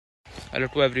Hello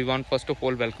to everyone. First of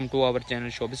all, welcome to our channel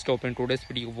Showbiz Top. In today's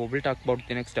video, we will talk about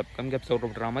the next upcoming episode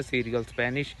of drama serial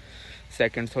Spanish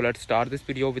Second. So let's start this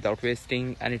video without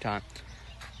wasting any time.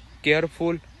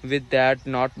 Careful with that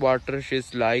not water.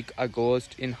 She's like a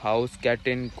ghost in house. Get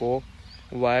in, go.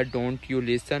 Why don't you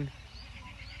listen?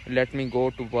 Let me go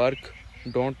to work.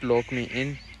 Don't lock me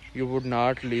in. You would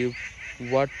not leave.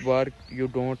 What work? You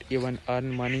don't even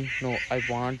earn money. No, I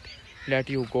won't let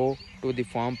you go to the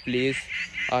farm, please.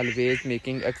 Always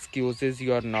making excuses.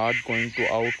 You are not going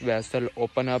to out vessel.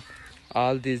 Open up.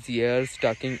 All these years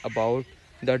talking about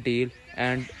the deal,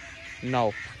 and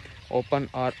now open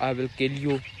or I will kill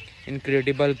you.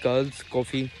 Incredible girls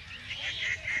coffee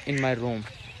in my room.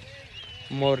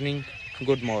 Morning.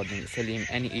 Good morning, Salim.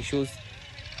 Any issues?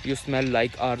 You smell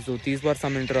like Arzu. These were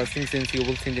some interesting scenes you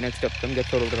will see in the next upcoming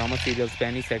episode of drama serial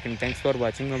Spanish Second. Thanks for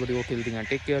watching my video till the end.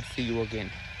 Take care. See you again.